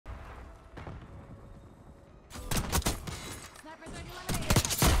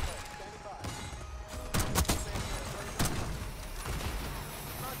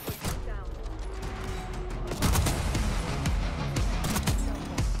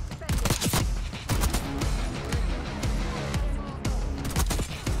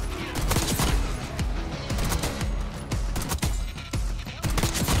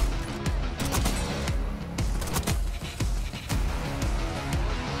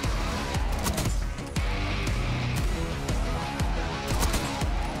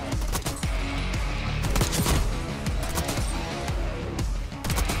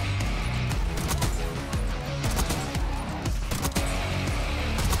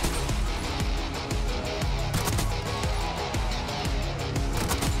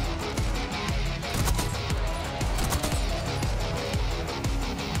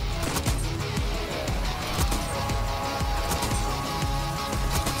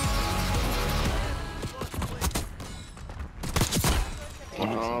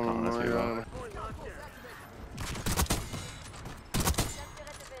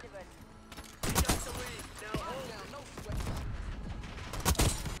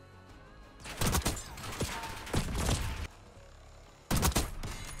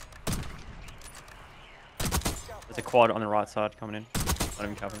The quad on the right side coming in. Not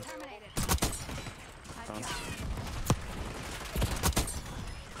even covering.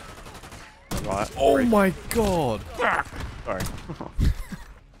 Right. Oh my god! Sorry.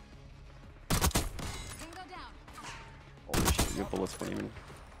 Holy shit, your bullets weren't even.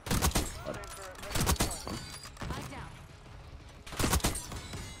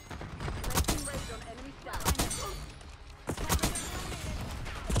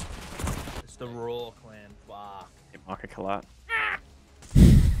 It's the Raw clan. Fuck. Hit Marker Collat.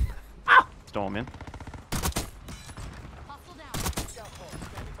 Storm in.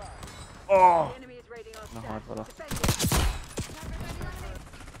 Oh! No hard brother.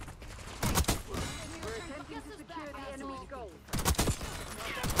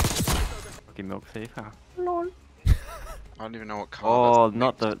 Fucking milk thief, huh? Lol. I don't even know what card. Oh, that's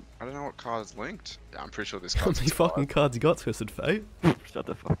not linked. the. I don't know what card is linked. Yeah, I'm pretty sure this How card's many fucking cards you got, Twisted Fate? Shut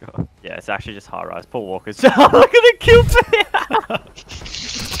the fuck up. Yeah, it's actually just high rise. Paul Walker's. Look at the kill feed!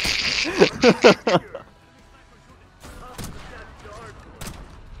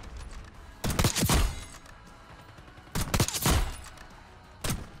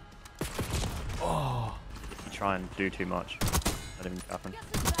 Oh. You try and do too much. Not even happen.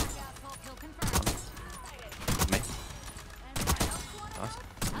 Me. Nice.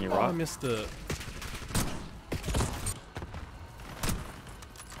 You're Oh, I right. missed it.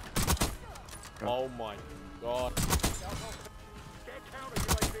 Oh my god.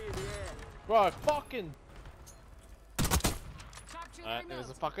 Bro, fucking. There's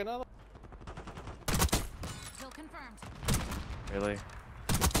a fucking other. Really?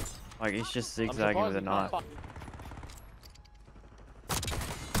 Like, he's just zigzagging with a knife.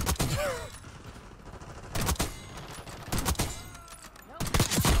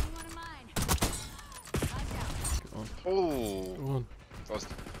 Oh. Come on.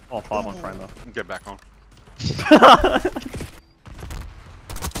 Oh, 5 on frame though. Get back on.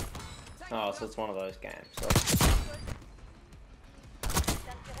 Oh, so it's one of those games. So.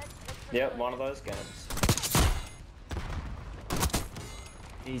 Yep, one of those games.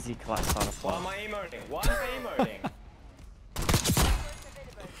 Easy class start of Why fly. am I emoting? Why am I emoting?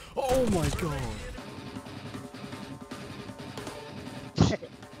 Oh my god.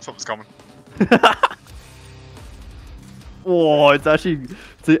 Something's coming. Oh, it's actually,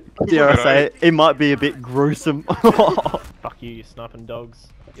 dare I say it, it might be a bit gruesome. Fuck you, you sniping dogs.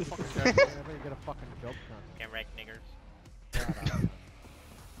 You fucking joke, man. I better get a fucking job done. Can't wreck niggers.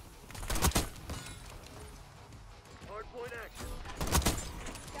 Hardpoint action.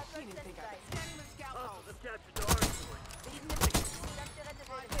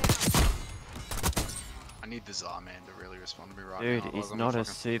 I need the Czar man to really respond to me right Dude, now. he's otherwise I'm not a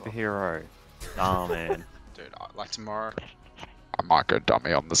fucking fuck. superhero. Nah, man. Dude, like tomorrow, I might go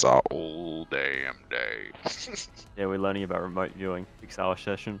dummy on the Czar all damn day. Yeah, we're learning about remote viewing. 6-hour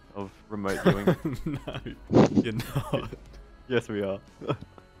session of remote viewing. No, you're not. Yes, we are.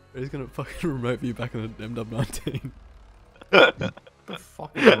 He's gonna fucking remote view back in an MW19. The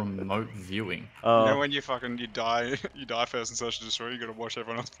fuck is remote viewing? You know when you die first in Search and Destroy, you gotta watch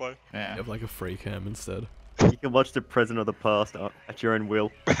everyone else play. Yeah. You have like a free cam instead. you can watch the present or the past at your own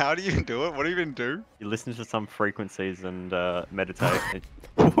will. How do you even do it? What do you even do? You listen to some frequencies and meditate,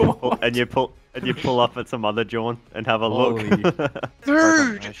 and you pull up at some other joint and have a look.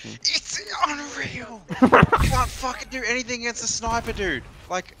 Dude, it's unreal. You can't fucking do anything against a sniper, dude.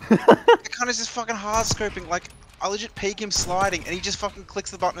 Like, the cunt is just fucking hard scoping. Like, I legit peek him sliding, and he just fucking clicks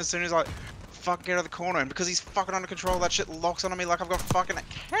the button as soon as I fucking get out of the corner. And because he's fucking under control, that shit locks onto me like I've got fucking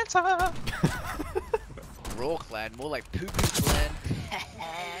cancer. Raw clan, more like poo poo clan.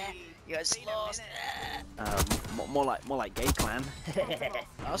 You guys lost. More like gay clan.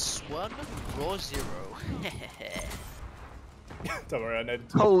 Us one, raw zero. Don't worry, I know.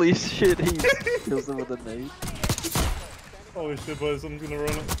 Holy shit, he kills them with a nade. Holy shit, boys, I'm gonna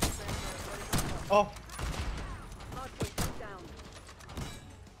run it. Oh!